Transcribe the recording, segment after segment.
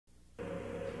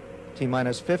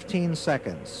T-minus 15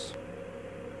 seconds.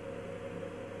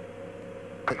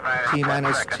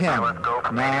 T-minus 10,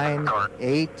 9,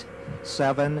 8,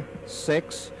 7,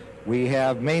 6. We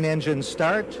have main engine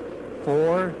start.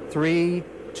 4, 3,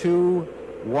 2,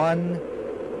 1,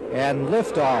 and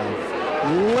liftoff.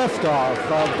 Liftoff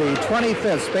of the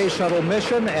 25th Space Shuttle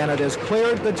mission, and it has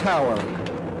cleared the tower.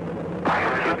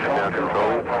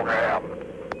 Control program.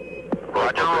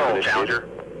 Roger, roll, Challenger.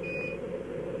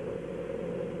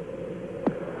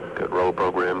 Good roll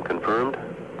program confirmed.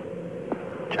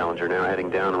 Challenger now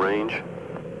heading down range.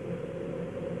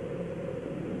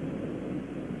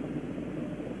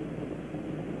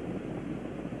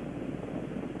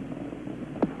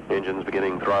 Engines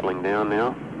beginning throttling down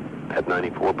now at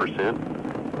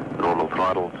 94%. Normal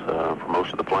throttles for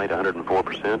most of the flight,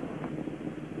 104%.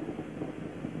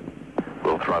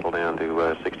 We'll throttle down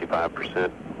to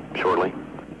 65% shortly.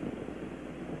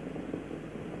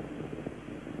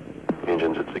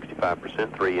 Engines at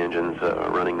 65%, 3 engines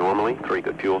running normally, 3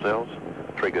 good fuel cells,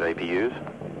 3 good APUs.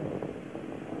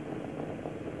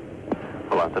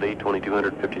 Velocity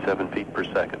 2,257 feet per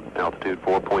second. Altitude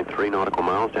 4.3 nautical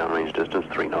miles, downrange distance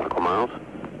 3 nautical miles.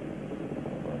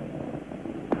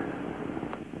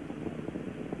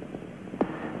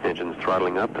 Engines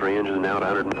throttling up, 3 engines now at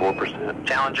 104%.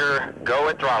 Challenger, go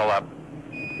at throttle up.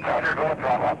 Challenger, go at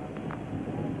throttle up.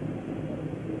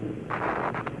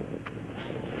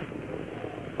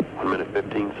 1 minute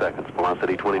 15 seconds.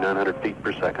 Velocity 2,900 feet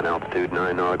per second. Altitude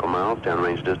 9 nautical miles.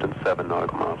 Downrange distance 7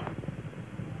 nautical miles.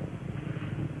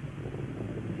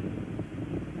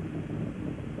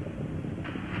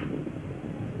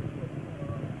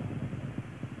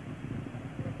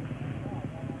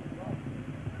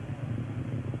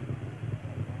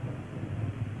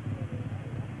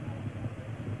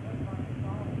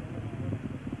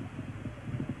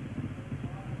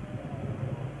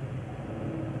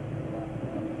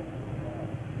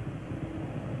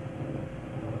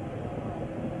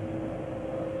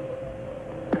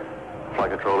 Flight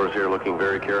controllers here looking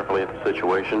very carefully at the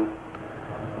situation.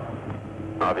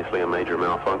 Obviously a major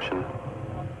malfunction.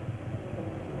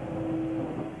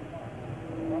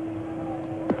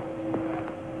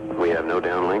 We have no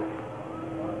downlink.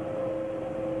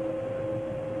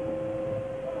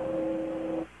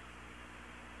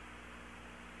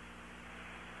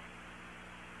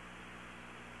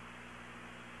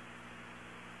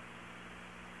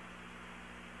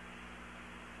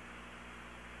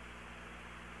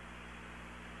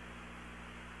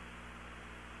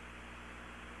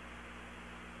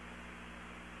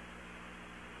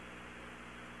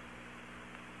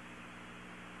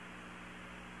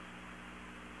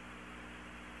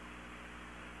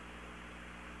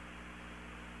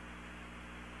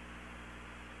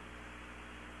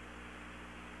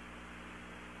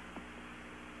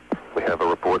 We have a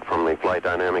report from the flight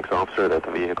dynamics officer that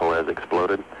the vehicle has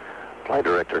exploded. Flight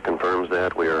director confirms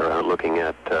that. We are looking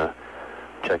at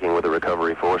checking with the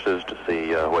recovery forces to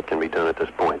see what can be done at this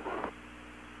point.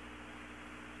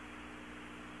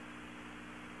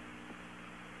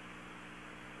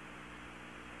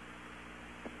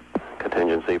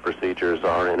 Contingency procedures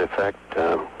are in effect.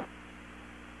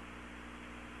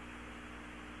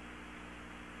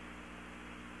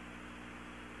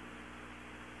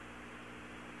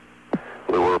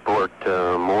 We will report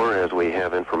more as we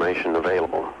have information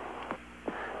available.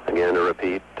 Again, to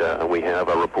repeat, we have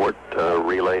a report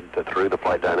relayed through the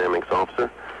flight dynamics officer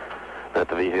that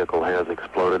the vehicle has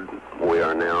exploded. We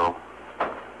are now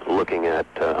looking at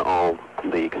all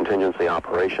the contingency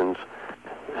operations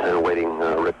and awaiting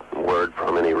word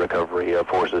from any recovery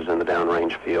forces in the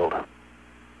downrange field.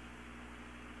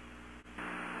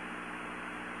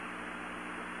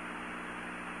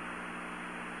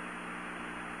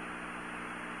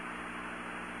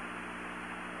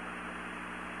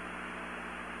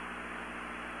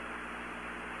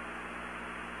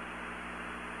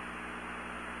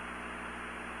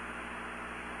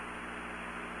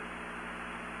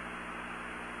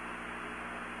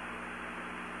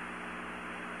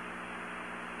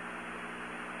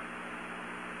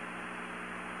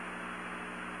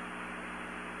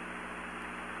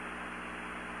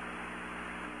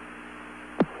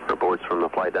 Reports from the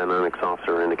flight dynamics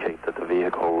officer indicate that the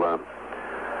vehicle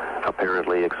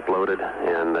apparently exploded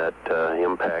and that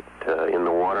impact in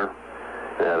the water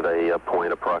at a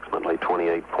point approximately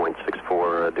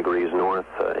 28.64 degrees north,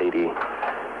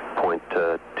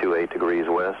 80.28 degrees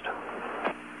west.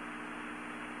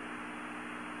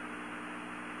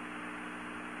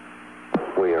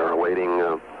 We are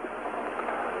awaiting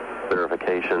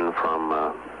verification from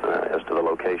as to the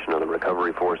location of the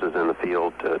recovery forces in the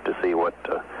field to see what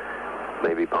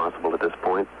may be possible at this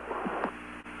point.